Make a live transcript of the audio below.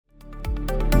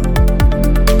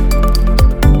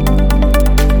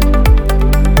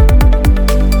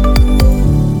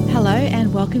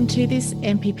to this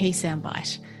MPP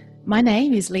Soundbite. My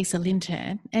name is Lisa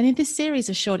Linturn, and in this series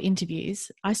of short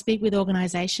interviews, I speak with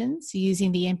organisations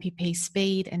using the MPP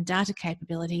speed and data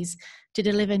capabilities to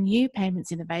deliver new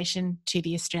payments innovation to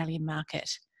the Australian market.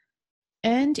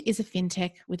 Earned is a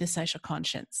fintech with a social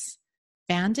conscience.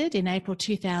 Founded in April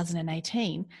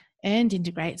 2018, Earned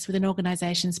integrates with an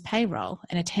organisation's payroll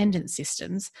and attendance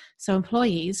systems so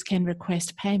employees can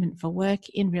request payment for work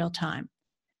in real time.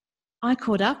 I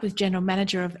caught up with General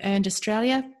Manager of Earned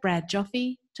Australia, Brad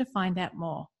Joffe, to find out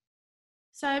more.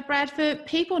 So Brad, for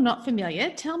people not familiar,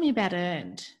 tell me about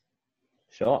Earned.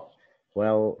 Sure.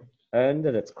 Well, Earned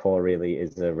at its core really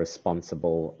is a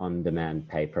responsible on-demand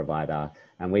pay provider,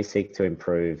 and we seek to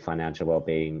improve financial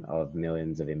well-being of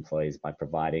millions of employees by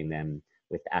providing them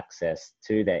with access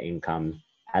to their income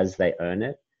as they earn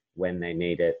it, when they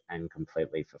need it, and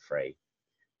completely for free.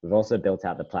 We've also built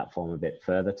out the platform a bit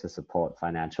further to support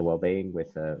financial well-being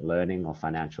with a learning or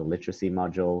financial literacy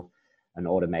module, an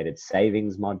automated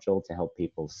savings module to help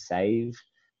people save,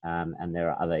 and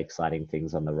there are other exciting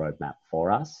things on the roadmap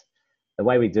for us. The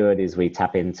way we do it is we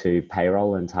tap into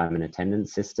payroll and time and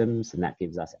attendance systems, and that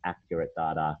gives us accurate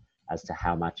data as to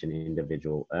how much an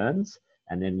individual earns.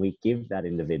 And then we give that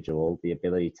individual the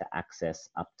ability to access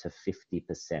up to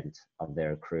 50% of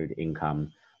their accrued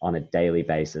income on a daily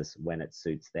basis when it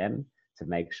suits them, to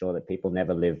make sure that people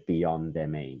never live beyond their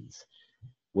means.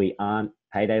 We aren't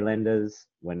payday lenders.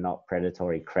 We're not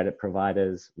predatory credit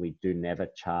providers. We do never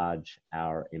charge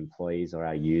our employees or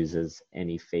our users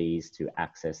any fees to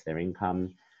access their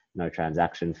income. No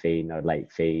transaction fee, no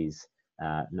late fees,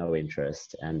 no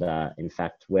interest. And in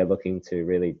fact, we're looking to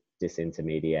really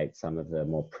disintermediate some of the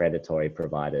more predatory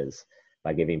providers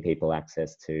by giving people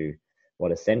access to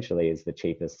what essentially is the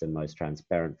cheapest and most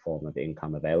transparent form of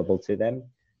income available to them,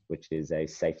 which is a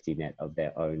safety net of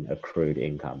their own accrued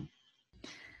income.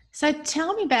 So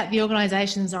tell me about the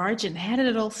organisation's origin. How did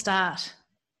it all start?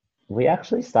 We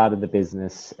actually started the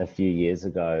business a few years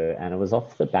ago, and it was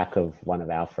off the back of one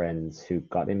of our friends who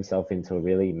got himself into a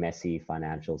really messy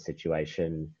financial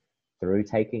situation through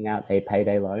taking out a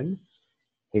payday loan.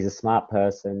 He's a smart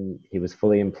person. He was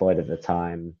fully employed at the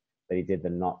time, but he did the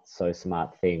not so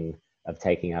smart thing of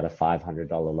taking out a $500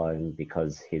 loan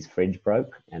because his fridge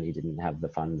broke and he didn't have the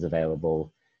funds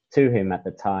available to him at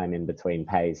the time in between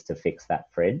pays to fix that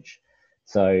fridge.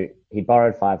 So he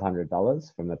borrowed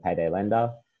 $500 from a payday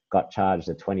lender, got charged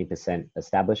a 20%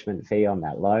 establishment fee on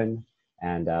that loan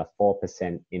and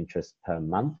 4% interest per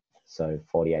month, so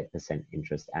 48%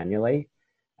 interest annually.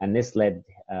 And this led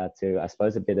to, I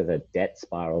suppose, a bit of a debt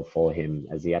spiral for him,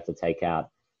 as he had to take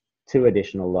out 2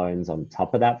 additional loans on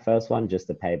top of that first one just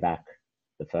to pay back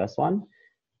the first one.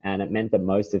 And it meant that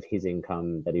most of his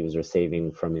income that he was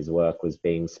receiving from his work was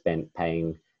being spent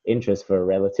paying interest for a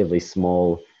relatively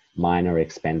small, minor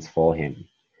expense for him.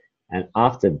 And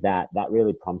after that, that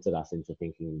really prompted us into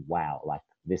thinking, wow, like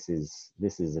this is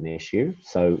an issue.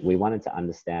 So we wanted to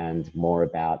understand more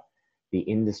about the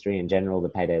industry in general, the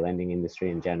payday lending industry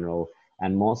in general,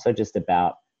 and more so just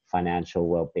about financial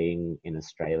well-being in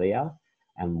Australia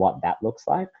and what that looks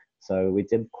like. So we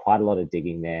did quite a lot of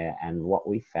digging there, and what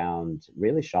we found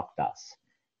really shocked us.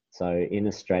 So in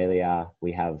Australia,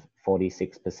 we have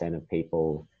 46% of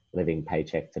people living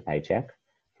paycheck to paycheck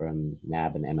from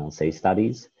NAB and MLC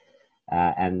studies.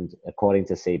 And according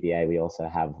to CBA, we also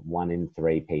have 1 in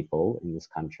 3 people in this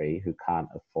country who can't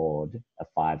afford a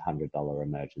 $500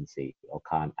 emergency or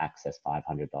can't access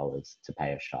 $500 to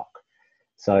pay a shock.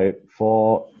 So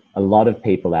for a lot of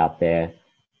people out there,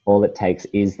 all it takes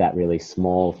is that really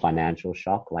small financial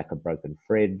shock, like a broken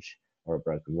fridge or a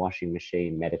broken washing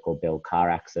machine, medical bill,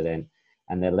 car accident,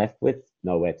 and they're left with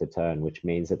nowhere to turn, which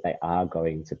means that they are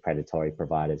going to predatory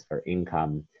providers for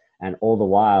income. And all the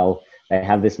while, they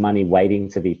have this money waiting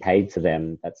to be paid to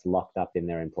them that's locked up in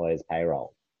their employer's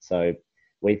payroll. So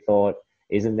we thought,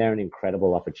 isn't there an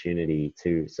incredible opportunity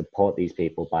to support these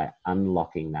people by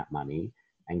unlocking that money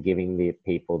and giving the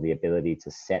people the ability to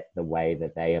set the way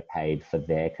that they are paid for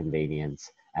their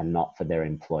convenience and not for their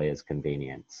employer's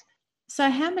convenience? So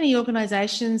how many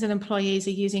organisations and employees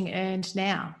are using Earned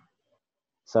now?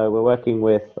 So we're working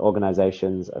with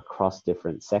organisations across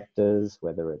different sectors,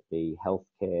 whether it be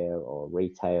healthcare or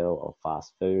retail or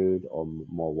fast food or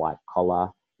more white collar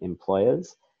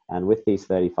employers. And with these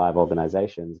 35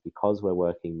 organisations, because we're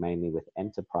working mainly with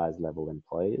enterprise level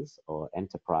employers or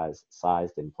enterprise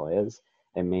sized employers,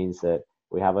 it means that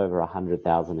we have over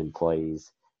 100,000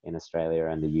 employees in Australia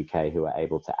and the UK who are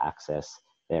able to access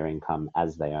their income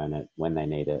as they earn it, when they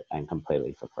need it, and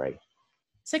completely for free.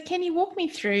 So can you walk me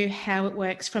through how it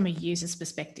works from a user's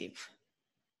perspective?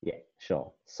 Yeah,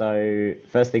 sure. So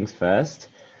first things first,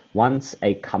 Once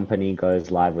a company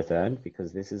goes live with Earned,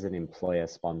 because this is an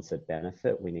employer-sponsored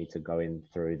benefit, we need to go in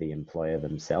through the employer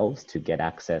themselves to get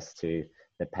access to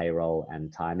the payroll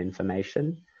and time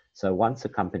information. So once a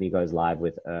company goes live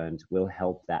with Earned, we'll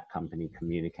help that company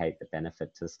communicate the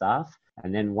benefit to staff.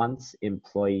 And then once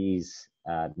employees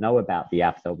know about the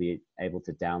app, they'll be able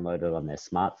to download it on their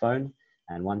smartphone.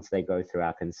 And once they go through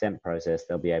our consent process,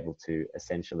 they'll be able to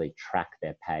essentially track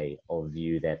their pay or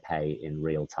view their pay in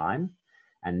real time.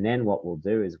 And then what we'll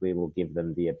do is we will give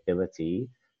them the ability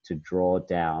to draw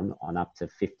down on up to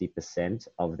 50%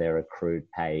 of their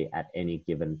accrued pay at any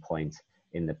given point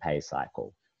in the pay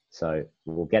cycle. So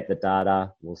we'll get the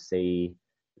data, we'll see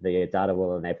the data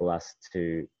will enable us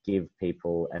to give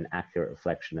people an accurate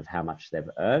reflection of how much they've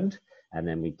earned. And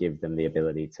then we give them the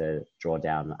ability to draw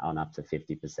down on up to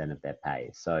 50% of their pay.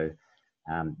 So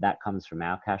that comes from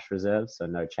our cash reserves. So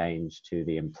no change to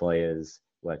the employer's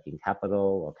working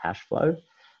capital or cash flow.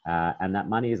 And that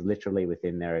money is literally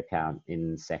within their account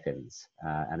in seconds.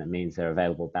 And it means their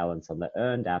available balance on the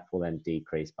Earned app will then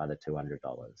decrease by the $200.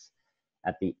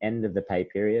 At the end of the pay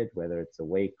period, whether it's a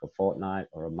week, a fortnight,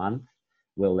 or a month,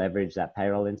 we'll leverage that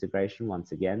payroll integration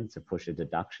once again to push a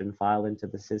deduction file into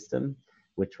the system,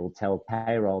 which will tell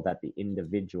payroll that the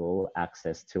individual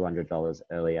accessed $200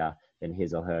 earlier than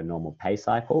his or her normal pay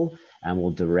cycle, and will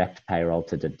direct payroll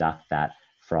to deduct that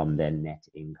from their net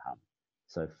income.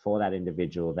 So for that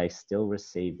individual, they still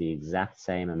receive the exact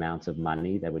same amount of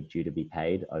money they were due to be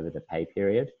paid over the pay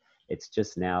period. It's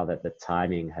just now that the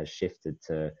timing has shifted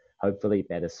to hopefully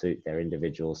better suit their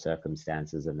individual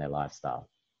circumstances and their lifestyle.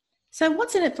 So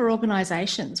what's in it for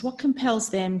organisations? What compels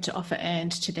them to offer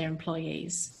Earned to their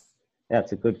employees? Yeah,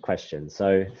 that's a good question.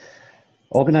 So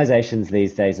organizations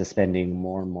these days are spending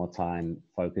more and more time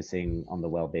focusing on the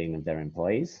well-being of their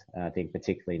employees. I think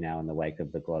particularly now in the wake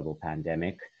of the global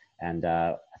pandemic. And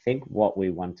I think what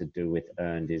we want to do with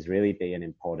Earned is really be an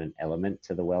important element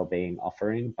to the well-being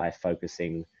offering by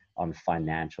focusing on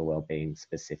financial well-being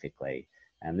specifically.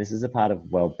 And this is a part of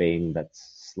well-being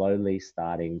that's slowly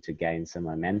starting to gain some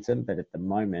momentum, but at the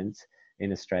moment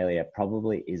in Australia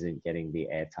probably isn't getting the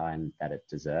airtime that it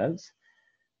deserves.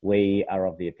 We are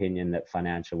of the opinion that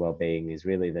financial well-being is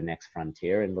really the next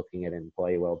frontier in looking at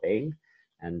employee well-being.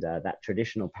 And that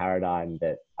traditional paradigm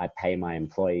that I pay my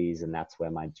employees and that's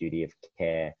where my duty of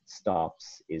care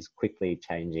stops is quickly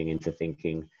changing into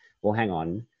thinking, well, hang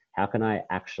on, how can I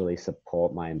actually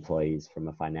support my employees from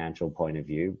a financial point of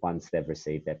view once they've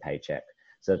received their paycheck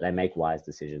so that they make wise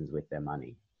decisions with their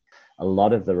money? A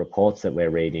lot of the reports that we're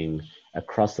reading,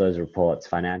 across those reports,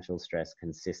 financial stress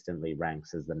consistently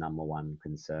ranks as the number one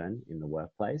concern in the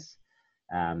workplace.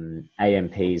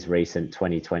 AMP's recent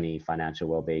 2020 Financial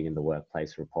Wellbeing in the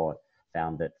Workplace report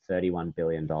found that $31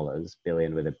 billion,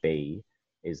 billion with a B,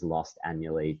 is lost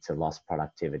annually to lost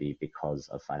productivity because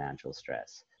of financial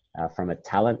stress. From a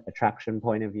talent attraction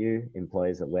point of view,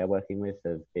 employers that we're working with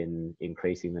have been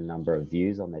increasing the number of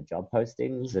views on their job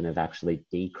postings and have actually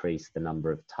decreased the number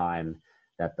of time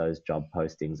that those job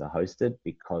postings are hosted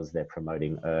because they're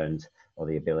promoting Earned or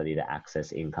the ability to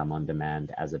access income on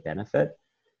demand as a benefit.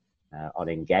 On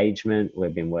engagement,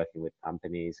 we've been working with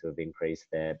companies who have increased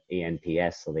their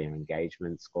ENPS or their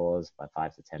engagement scores by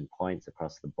 5 to 10 points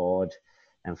across the board.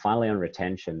 And finally, on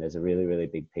retention, there's a really, really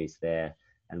big piece there.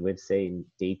 And we've seen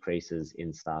decreases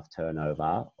in staff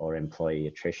turnover or employee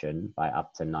attrition by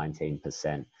up to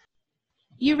 19%.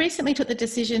 You recently took the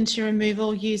decision to remove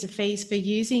all user fees for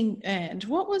using Earned.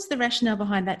 What was the rationale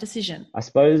behind that decision? I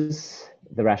suppose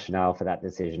the rationale for that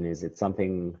decision is it's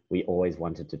something we always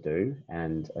wanted to do.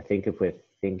 And I think if we're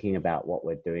thinking about what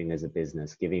we're doing as a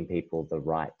business, giving people the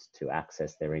right to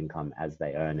access their income as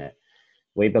they earn it,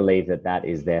 we believe that that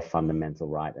is their fundamental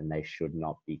right and they should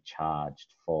not be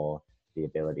charged for the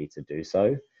ability to do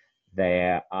so.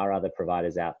 There are other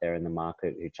providers out there in the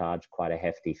market who charge quite a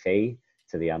hefty fee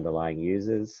to the underlying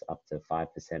users, up to 5%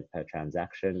 per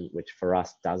transaction, which for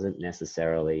us doesn't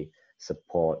necessarily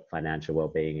support financial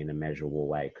well-being in a measurable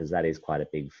way, because that is quite a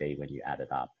big fee when you add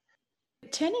it up.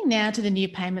 Turning now to the new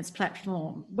payments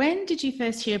platform, when did you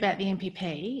first hear about the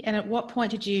NPP and at what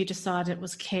point did you decide it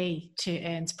was key to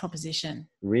Earned's proposition?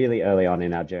 Really early on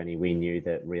in our journey, we knew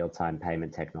that real-time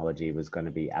payment technology was going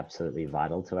to be absolutely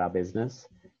vital to our business.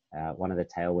 One of the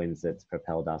tailwinds that's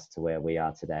propelled us to where we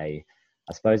are today,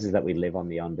 I suppose, is that we live on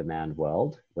the on-demand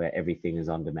world where everything is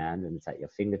on demand and it's at your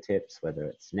fingertips, whether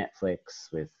it's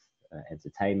Netflix with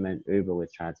entertainment, Uber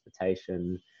with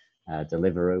transportation,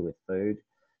 Deliveroo with food.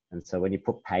 And so when you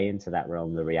put pay into that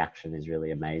realm, the reaction is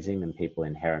really amazing and people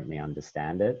inherently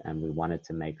understand it. And we wanted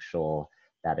to make sure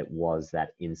that it was that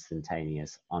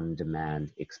instantaneous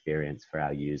on-demand experience for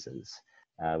our users.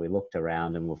 we looked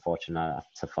around and were fortunate enough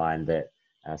to find that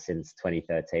since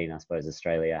 2013, I suppose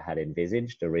Australia had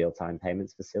envisaged a real-time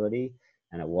payments facility,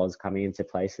 and it was coming into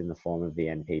place in the form of the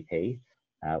NPP.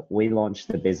 We launched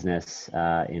the business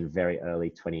in very early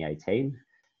 2018.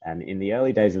 And in the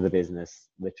early days of the business,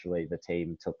 literally the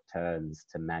team took turns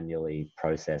to manually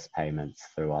process payments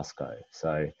through OSCO.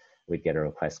 So we'd get a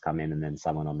request come in and then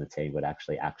someone on the team would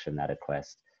actually action that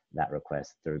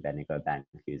request through Bendigo Bank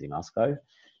using OSCO.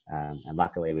 And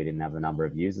luckily we didn't have the number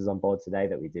of users on board today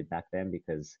that we did back then,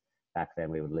 because back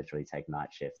then we would literally take night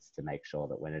shifts to make sure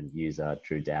that when a user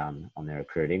drew down on their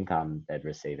accrued income, they'd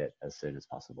receive it as soon as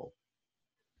possible.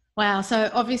 Wow. So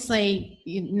obviously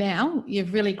now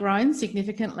you've really grown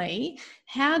significantly.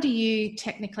 How do you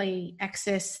technically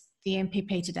access the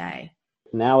NPP today?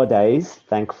 Nowadays,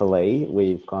 thankfully,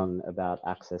 we've gone about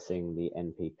accessing the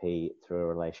NPP through a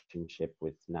relationship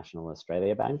with National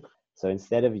Australia Bank. So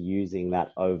instead of using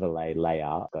that overlay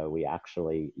layer, we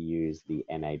actually use the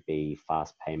NAB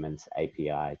Fast Payments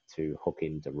API to hook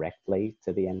in directly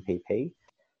to the NPP.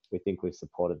 We think we've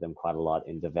supported them quite a lot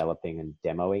in developing and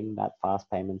demoing that Fast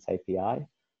Payments API.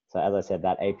 So as I said,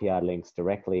 that API links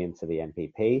directly into the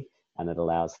NPP, and it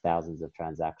allows thousands of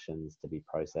transactions to be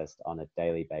processed on a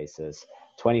daily basis,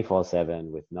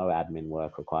 24/7, with no admin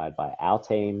work required by our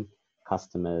team,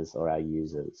 customers, or our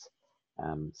users.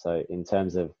 So in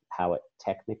terms of how it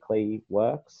technically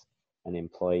works, an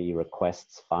employee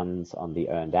requests funds on the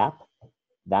Earned app.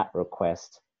 That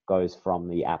request goes from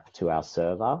the app to our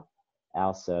server.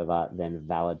 Our server then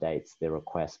validates the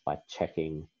request by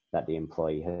checking that the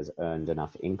employee has earned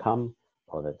enough income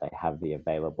or that they have the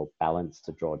available balance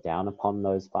to draw down upon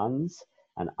those funds.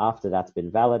 And after that's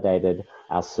been validated,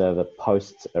 our server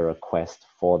posts a request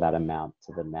for that amount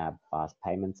to the NAB Fast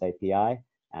Payments API,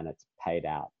 and it's paid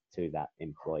out to that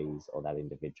employee's or that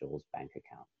individual's bank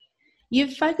account.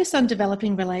 You've focused on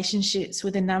developing relationships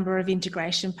with a number of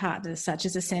integration partners such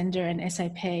as Ascender and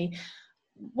SAP.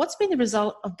 What's been the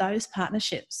result of those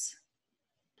partnerships?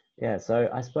 Yeah, so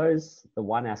I suppose the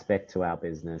one aspect to our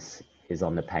business is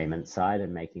on the payment side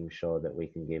and making sure that we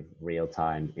can give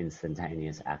real-time,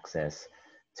 instantaneous access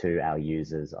to our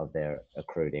users of their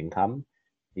accrued income.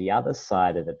 The other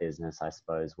side of the business, I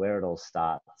suppose, where it all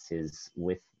starts is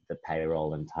with the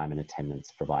payroll and time and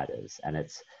attendance providers. And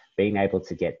it's being able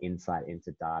to get insight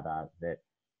into data that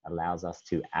allows us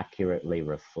to accurately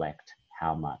reflect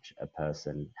how much a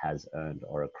person has earned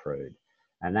or accrued.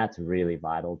 And that's really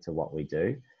vital to what we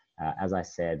do. As I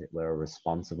said, we're a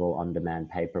responsible on-demand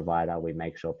pay provider. We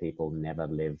make sure people never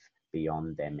live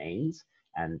beyond their means.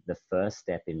 And the first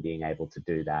step in being able to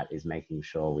do that is making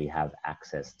sure we have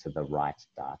access to the right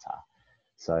data.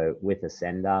 So with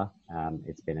Ascender,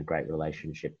 it's been a great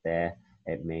relationship there.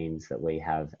 It means that we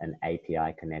have an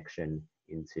API connection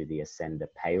into the Ascender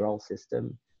payroll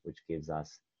system, which gives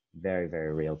us very,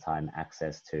 very real-time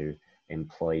access to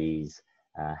employees,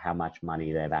 how much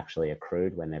money they've actually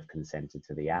accrued when they've consented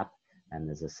to the app. And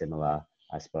there's a similar,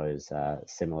 I suppose,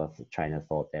 similar train of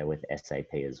thought there with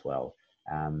SAP as well.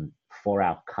 For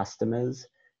our customers,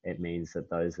 it means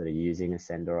that those that are using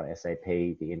Ascender or SAP,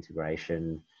 the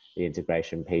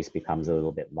integration piece becomes a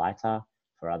little bit lighter.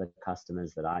 For other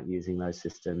customers that aren't using those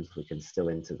systems, we can still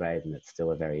integrate and it's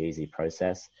still a very easy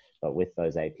process. But with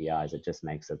those APIs, it just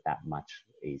makes it that much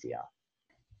easier.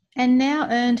 And now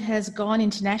Earned has gone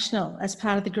international as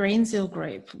part of the Greensill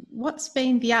Group. What's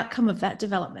been the outcome of that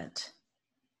development?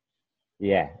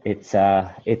 Yeah,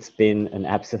 it's been an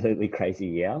absolutely crazy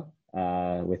year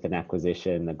with an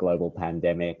acquisition, a global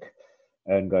pandemic,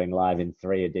 Earned going live in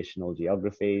 3 additional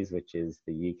geographies, which is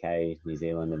the UK, New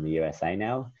Zealand, and the USA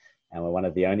now. And we're one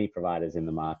of the only providers in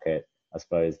the market, I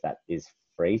suppose, that is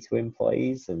free to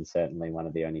employees, and certainly one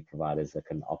of the only providers that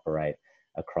can operate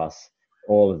across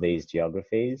all of these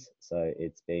geographies. So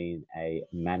it's been a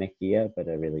manic year, but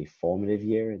a really formative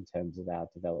year in terms of our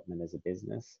development as a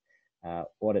business.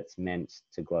 What it's meant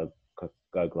to go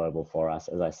global for us,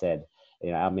 as I said,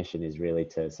 our mission is really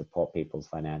to support people's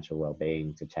financial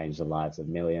well-being, to change the lives of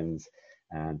millions,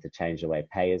 and to change the way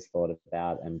pay is thought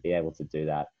about, and be able to do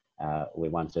that. We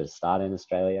want to start in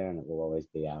Australia, and it will always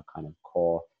be our kind of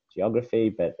core geography,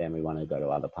 but then we want to go to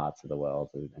other parts of the world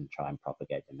and try and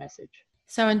propagate the message.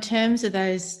 So in terms of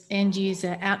those end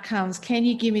user outcomes, can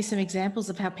you give me some examples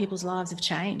of how people's lives have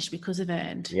changed because of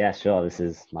Earned? Yeah, sure. This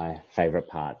is my favorite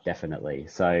part, definitely.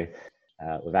 So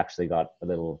we've actually got a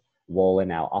little wall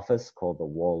in our office called the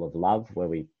Wall of Love, where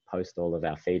we post all of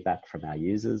our feedback from our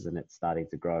users, and it's starting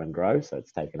to grow and grow. So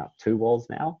it's taken up 2 walls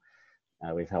now.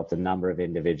 We've helped a number of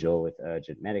individuals with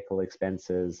urgent medical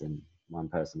expenses and one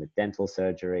person with dental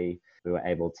surgery. We were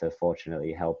able to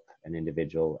fortunately help an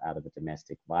individual out of a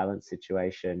domestic violence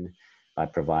situation by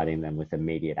providing them with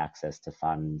immediate access to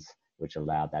funds, which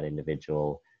allowed that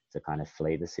individual to kind of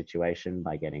flee the situation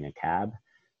by getting a cab.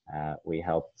 We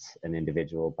helped an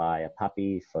individual buy a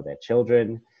puppy for their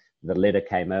children. The litter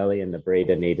came early and the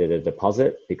breeder needed a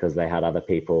deposit because they had other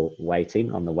people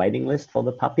waiting on the waiting list for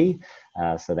the puppy.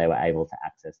 So they were able to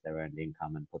access their earned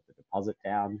income and put the deposit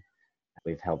down.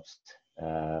 We've helped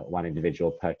one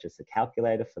individual purchase a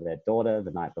calculator for their daughter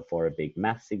the night before a big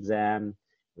maths exam.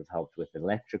 We've helped with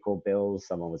electrical bills.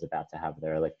 Someone was about to have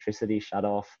their electricity shut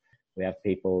off. We have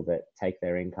people that take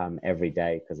their income every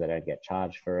day because they don't get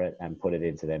charged for it and put it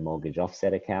into their mortgage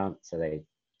offset account. So they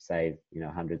save,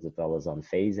 hundreds of dollars on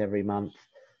fees every month.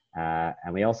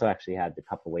 And we also actually had a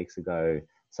couple of weeks ago,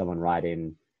 someone write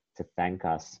in to thank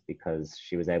us because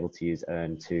she was able to use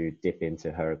Earn to dip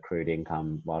into her accrued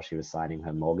income while she was signing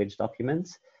her mortgage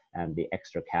documents. And the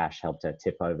extra cash helped her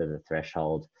tip over the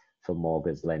threshold for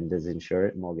mortgage lenders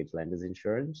insurance,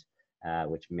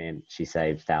 which meant she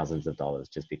saved thousands of dollars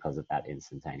just because of that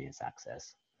instantaneous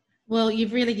access. Well,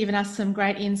 you've really given us some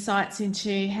great insights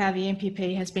into how the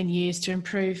NPP has been used to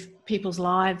improve people's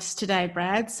lives today,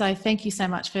 Brad. So thank you so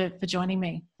much for joining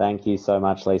me. Thank you so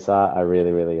much, Lisa. I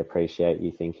really, really appreciate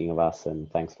you thinking of us,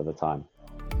 and thanks for the time.